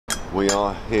We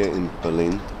are here in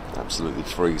Berlin, absolutely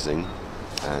freezing,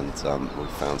 and we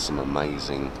found some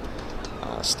amazing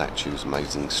statues,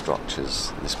 amazing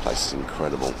structures. This place is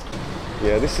incredible.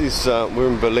 Yeah, this is, we're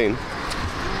in Berlin.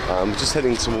 We're just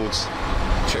heading towards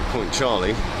Checkpoint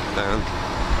Charlie, down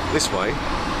this way.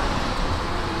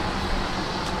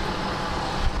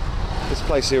 This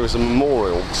place here is a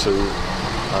memorial to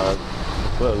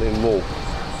Berlin Wall.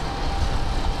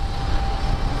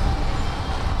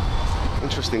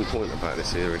 Interesting point about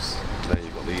this here is there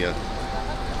you've got the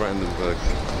Brandenburg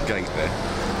Gate there.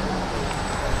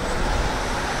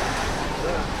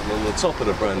 And on the top of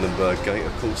the Brandenburg Gate,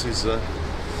 of course, is a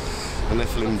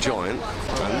Nephilim giant.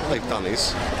 And what they've done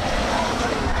is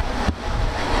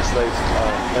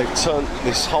they've turned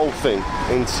this whole thing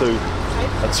into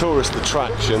a tourist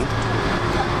attraction.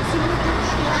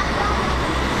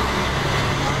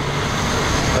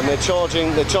 And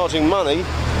they're charging money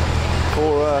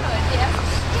for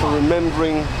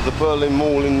remembering the Berlin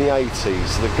Wall in the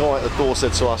 80s. The guy at the door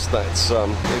said to us that it's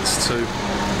to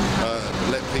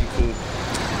let people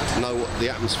know what the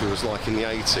atmosphere was like in the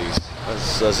 80s,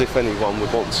 as if anyone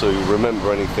would want to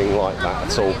remember anything like that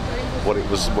at all. What it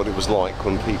was like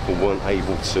when people weren't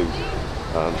able to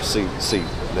see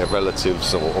their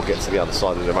relatives or get to the other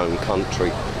side of their own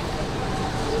country.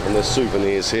 And there's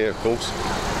souvenirs here, of course.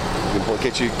 You can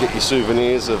get your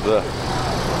souvenirs of the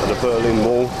Berlin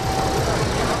Wall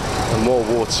and World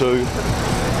War II.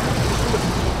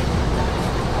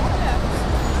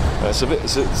 It's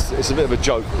a bit of a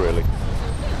joke, really.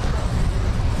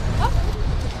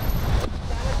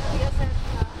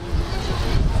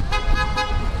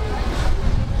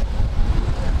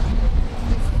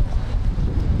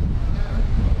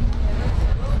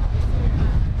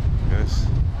 Yes,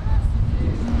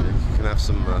 you can have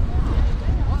some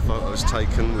photos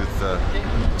taken with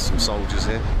some soldiers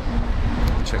here.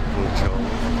 Checkpoint Charlie.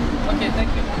 Okay, thank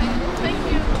you. Thank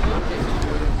you.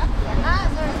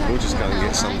 We'll just go and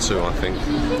get some too, I think,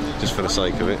 just for the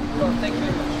sake of it. Thank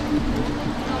you.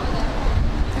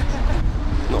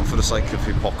 Not for the sake of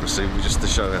hypocrisy, but just to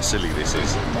show how silly this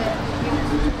is.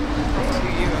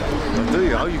 Oh, do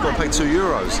you? Oh, you've got to pay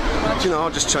 €2. You know,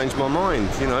 I'll just change my mind,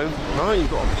 you know. No,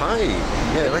 you've got to pay.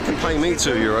 Yeah, they can pay me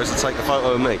 €2 to take a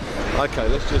photo of me. Okay,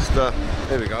 let's just,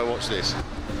 here we go, watch this.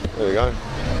 There we go.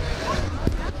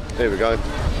 Here we go.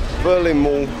 Berlin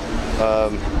Wall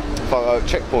photo,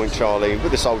 Checkpoint Charlie,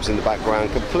 with the soldiers in the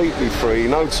background, completely free,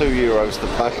 no €2 to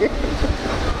pay.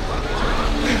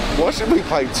 Why should we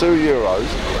pay €2?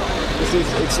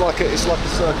 It's like a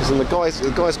circus, and the guy's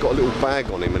got a little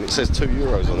bag on him, and it says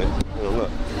 €2 on it. Oh,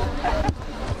 look.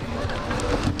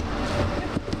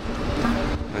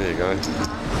 There you go.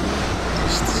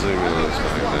 Just zoom in on this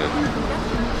back there.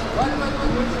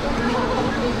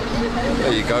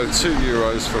 There you go,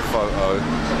 €2 for a photo.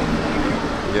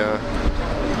 Yeah,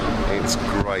 it's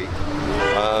great.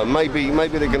 Maybe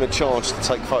they're going to charge to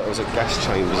take photos of gas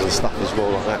chambers and stuff as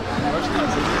well like that.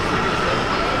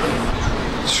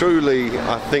 Truly,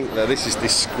 I think that this is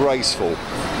disgraceful.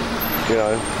 You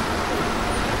know,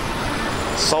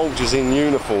 soldiers in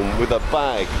uniform with a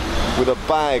bag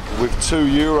with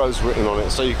 €2 written on it,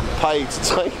 so you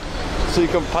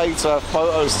can pay to have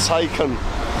photos taken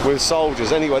with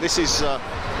soldiers. Anyway, this is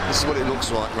what it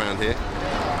looks like around here.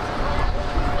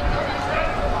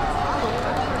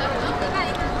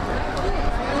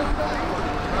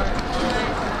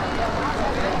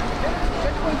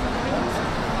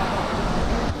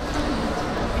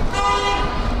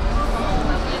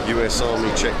 US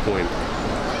Army checkpoint.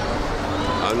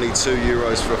 Only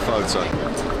 €2 for a photo.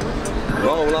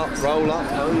 Roll up,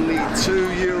 only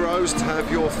 €2 to have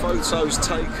your photos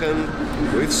taken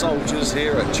with soldiers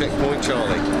here at Checkpoint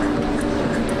Charlie.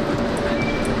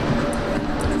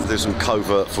 There's some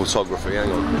covert photography,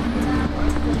 hang on.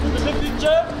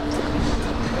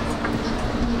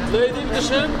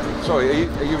 Sorry,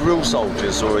 are you real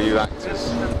soldiers or are you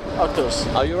actors? Actors.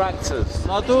 Oh, you're actors?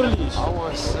 Natürlich. Oh,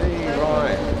 I see,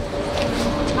 right.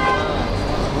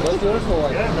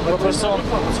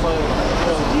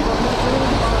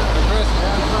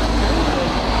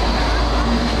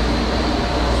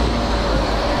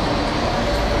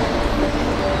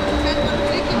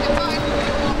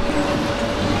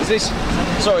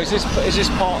 Is this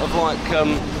part of like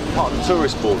part of the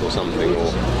tourist board or something,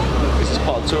 or is this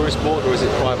part of the tourist board or is it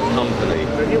private company?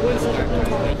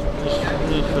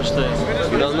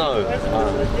 You don't know.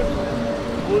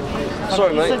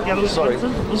 Sorry, mate. Sorry.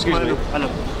 Excuse me.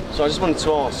 So I just wanted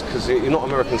to ask, because you're not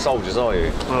American soldiers, are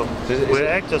you? Well, we're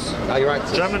actors. Oh, you're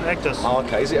actors? German actors. Oh,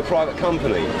 okay. Is it a private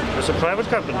company? It's a private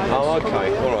company. Oh,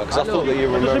 okay. All right. Because I thought that you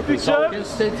were American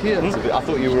soldiers. I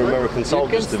thought you were American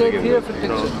soldiers to begin with.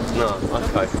 No.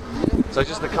 Okay. So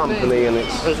just the company, and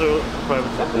it's a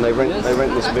private company. And they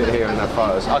rent this bit here and have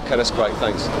photos. Okay, that's great.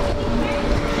 Thanks.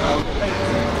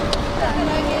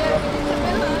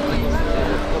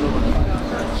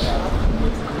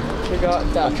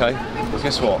 Okay. Well,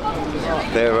 guess what?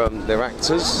 They're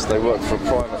actors. They work for a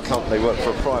private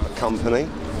company.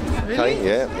 Okay.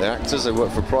 Yeah, they're actors. They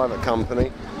work for a private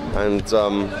company. And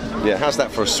yeah, how's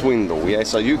that for a swindle? Yeah.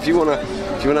 So if you wanna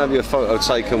have your photo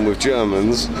taken with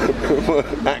Germans,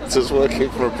 actors working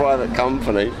for a private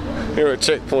company, here at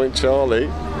Checkpoint Charlie.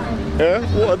 Yeah.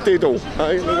 What a diddle.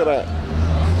 Hey, look at that.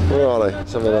 Where are they?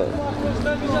 Some of that.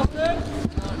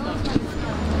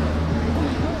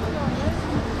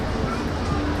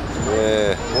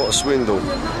 Yeah, what a swindle.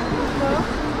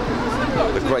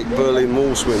 The Great Berlin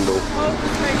Wall swindle.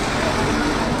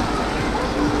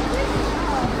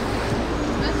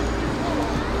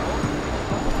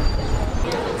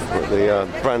 At the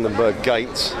Brandenburg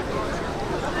Gate.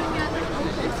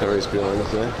 There is behind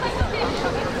us there.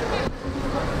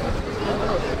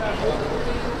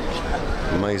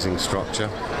 Amazing structure.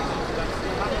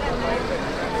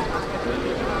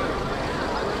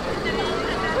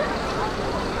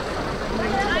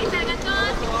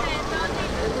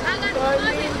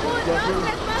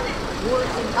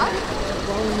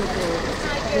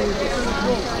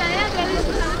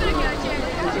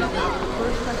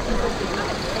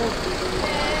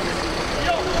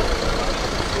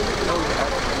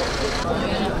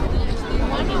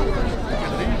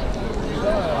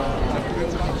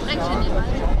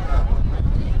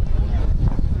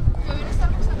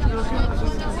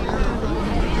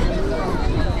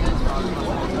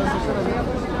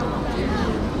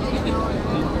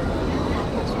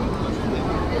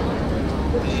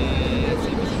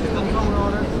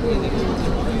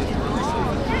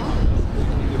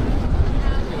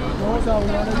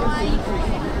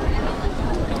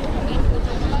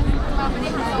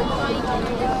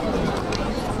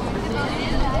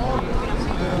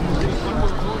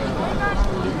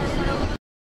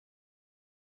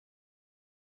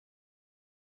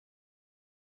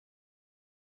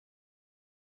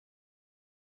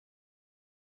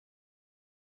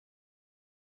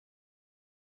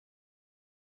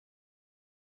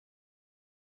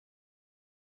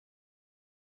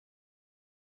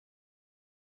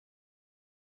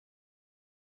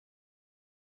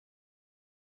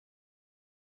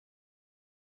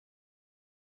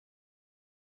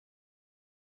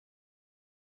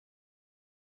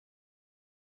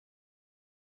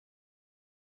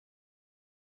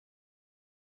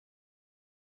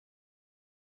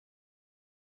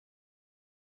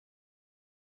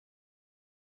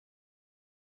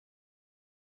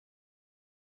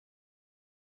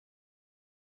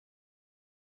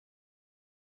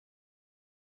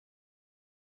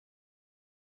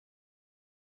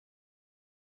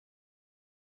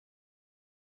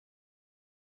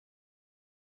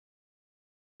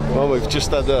 Well, we've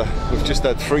just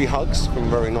had 3 hugs from a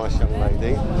very nice young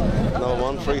lady. Another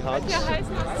one, 3 hugs.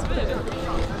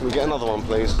 Can we get another one,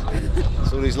 please?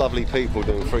 It's all these lovely people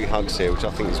doing 3 hugs here, which I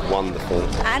think is wonderful.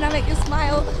 And I make you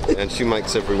smile. And she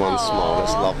makes everyone smile.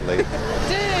 That's lovely. Do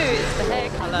it's the hair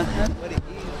colour.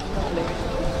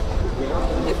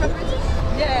 You're from Britain?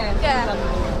 Yeah.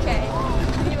 Okay.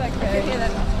 You okay?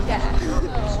 Yeah.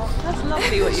 Oh, that's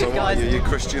lovely what you So guys what, are you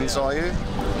Christians, are you?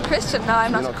 Christian? No,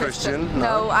 I'm not. You're not Christian?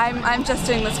 No, I'm just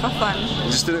doing this for fun.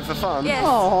 You just do it for fun? Yes.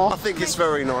 I think it's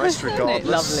very nice, regardless.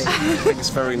 Lovely. I think it's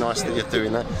very nice that you're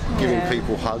doing that, giving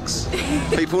people hugs.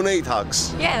 People need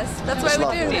hugs. Yes, that's why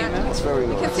we're doing it. It's very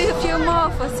You can nice. see a few more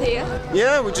of us here.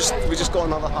 Yeah, we just got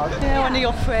another hug. Yeah, one of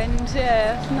your friends,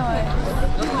 yeah, nice.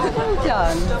 Well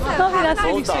done. Lovely, that's All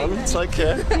really done. Take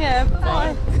care. sweet. Yeah,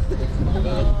 bye.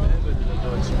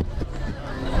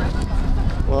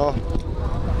 Well,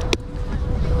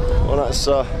 that's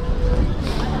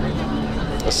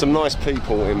there's some nice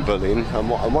people in Berlin, and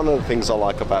one of the things I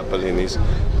like about Berlin is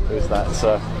that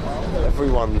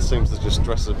everyone seems to just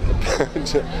dress like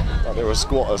they're a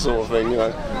squatter sort of thing. You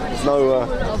know,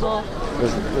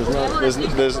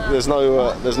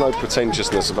 there's no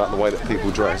pretentiousness about the way that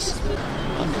people dress.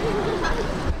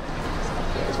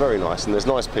 It's very nice, and there's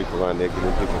nice people around here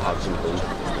giving people hugs and things.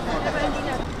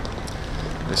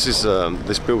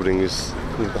 This building is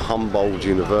called the Humboldt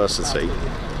University.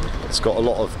 It's got a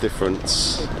lot of different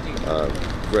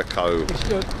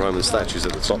Greco-Roman statues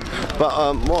at the top. But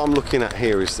what I'm looking at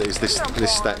here is this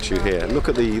statue here. Look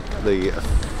at the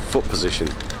foot position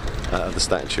of the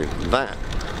statue. That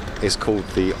is called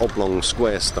the oblong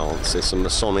square stance. It's a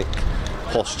Masonic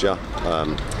posture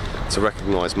to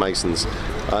recognise Masons.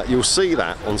 You'll see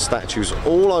that on statues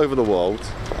all over the world,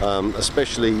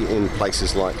 especially in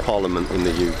places like Parliament in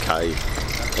the UK,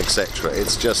 etc.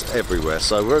 It's just everywhere.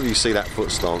 So wherever you see that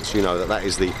foot stance, you know that that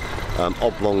is the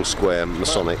oblong square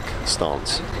Masonic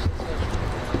stance.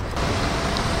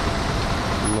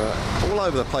 All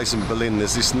over the place in Berlin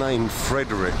there's this name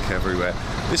Frederick everywhere.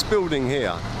 This building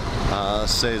here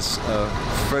says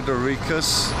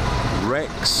Fredericus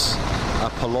Rex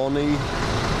Apolloni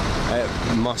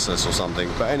Mussus or something,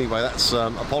 but anyway, that's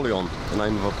Apollyon, the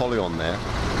name of Apollyon there.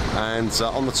 And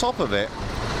on the top of it,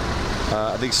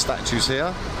 these statues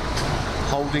here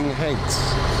holding heads.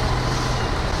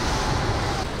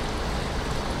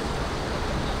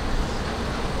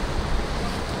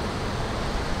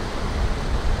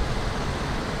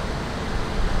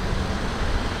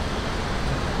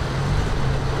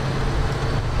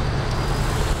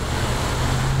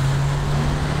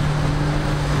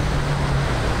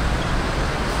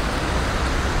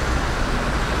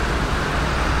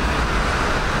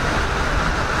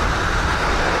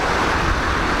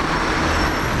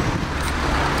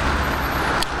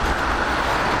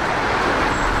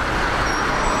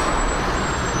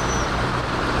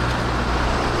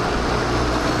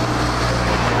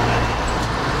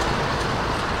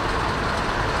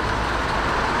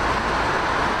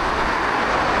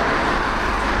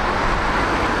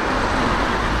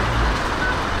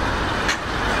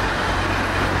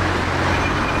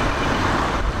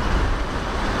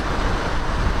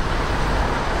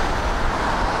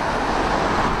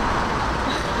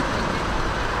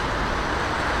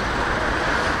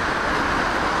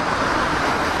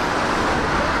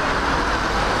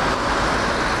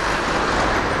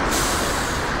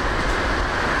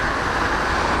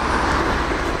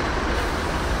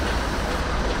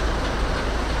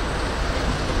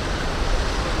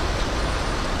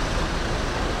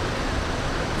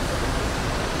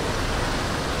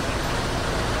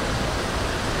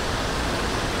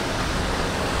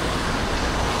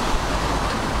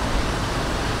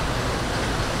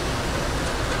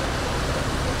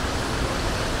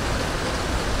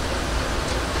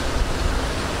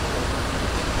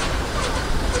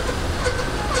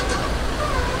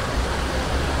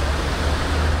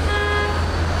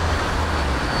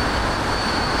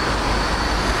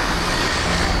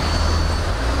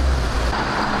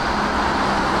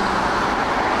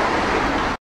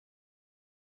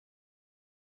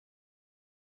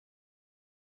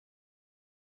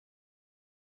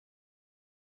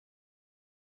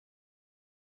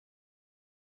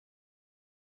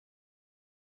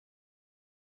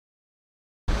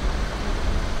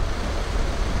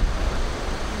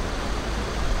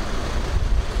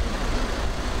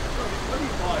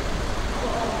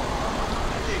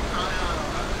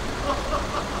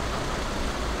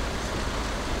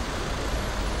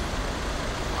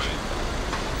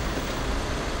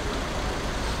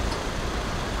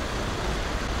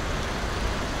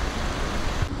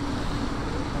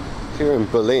 Here in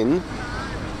Berlin,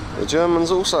 the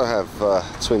Germans also have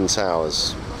twin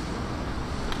towers.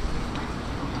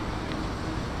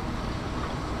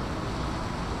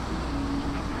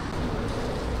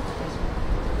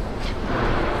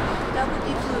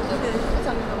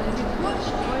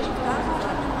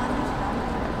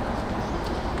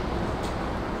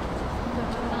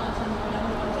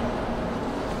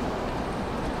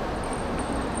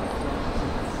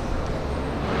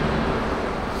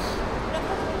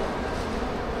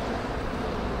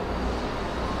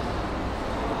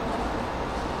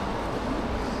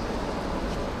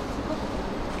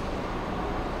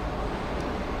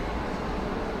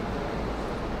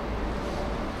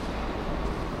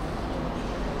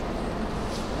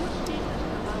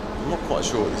 I'm not quite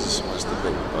sure what this is supposed to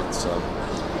be, but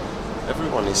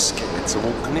everyone is scared to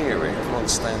walk near it.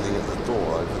 Everyone's standing at the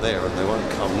door over there and they won't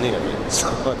come near it. So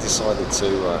I decided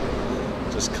to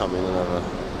just come in and have a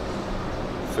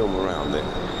film around it.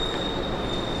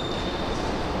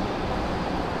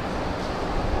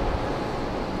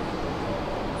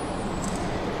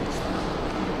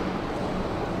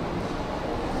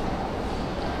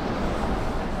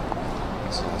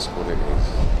 So that's what it is.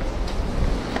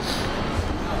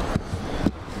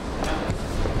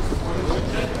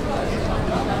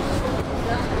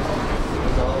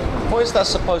 What is that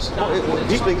supposed to be?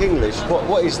 Do you speak English?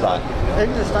 What is that?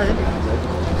 English.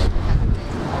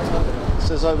 It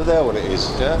says over there what it is,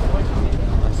 yeah?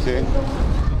 Thank you.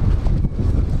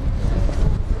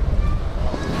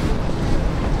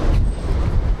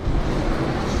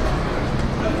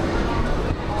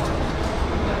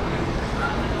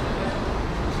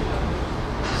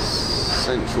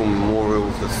 Central Memorial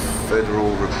of the Federal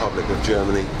Republic of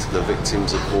Germany to the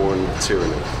victims of war and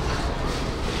tyranny.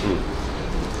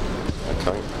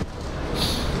 Okay.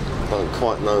 Don't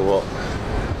quite know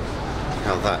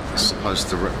how that's supposed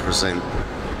to represent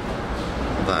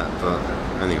that, but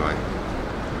anyway.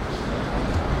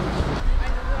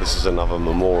 This is another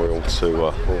memorial to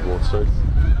World War II.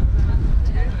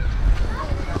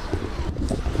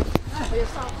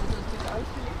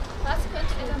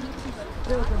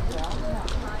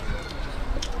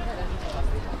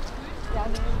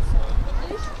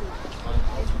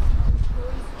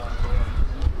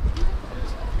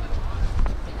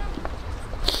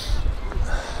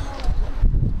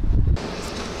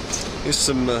 Here's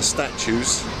some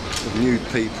statues of nude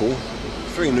people,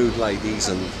 3 nude ladies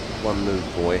and 1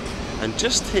 nude boy, and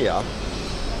just here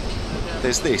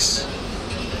there's this,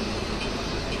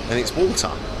 and it's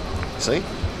water, see?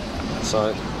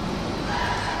 So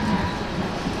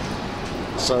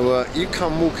you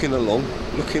come walking along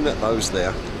looking at those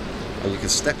there, and you can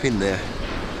step in there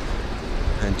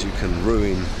and you can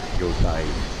ruin your day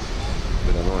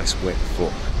with a nice wet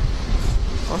foot.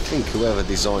 I think whoever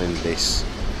designed this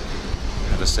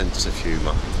had a sense of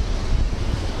humour.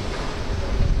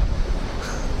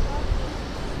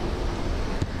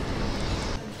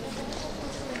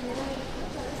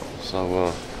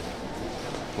 So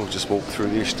we'll just walk through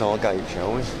the Ishtar Gate,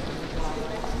 shall we?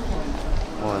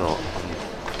 Why not?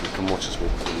 You can watch us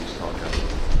walk through the Ishtar Gate.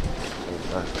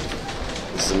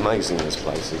 It's amazing, this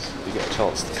place is. If you get a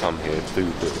chance to come here, do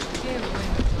it.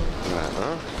 Right,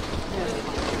 huh?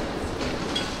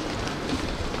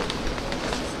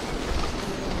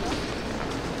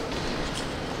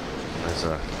 There's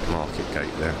a market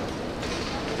gate there.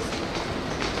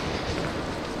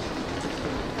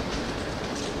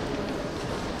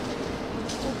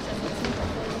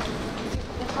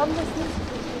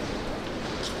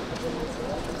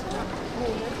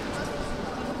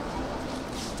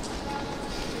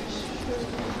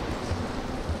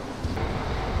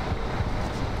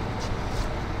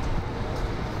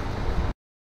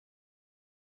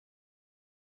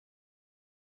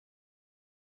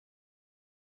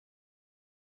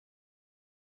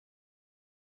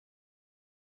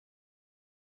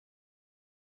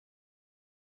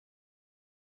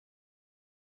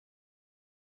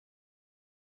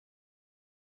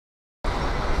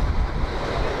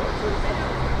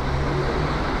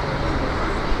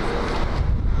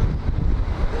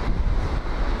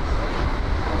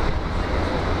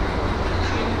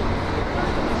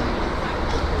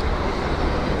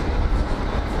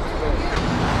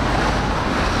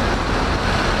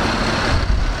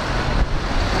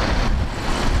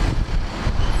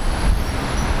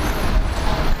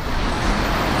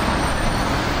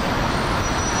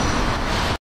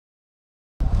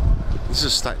 This is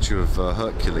a statue of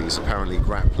Hercules apparently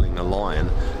grappling a lion,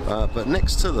 but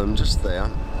next to them, just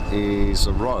there, is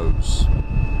a rose,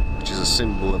 which is a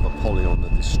symbol of Apollyon the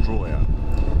Destroyer.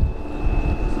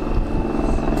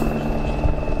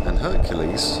 And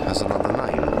Hercules has another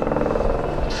name.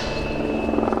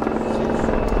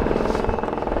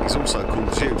 He's also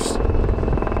called Zeus.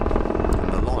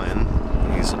 And the lion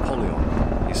is Apollyon,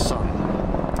 his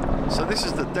son. So this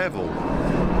is the devil,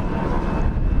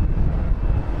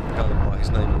 going by his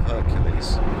name of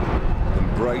Hercules,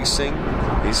 embracing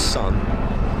his son,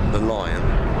 the lion,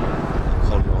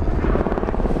 Apollyon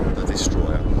the Destroyer.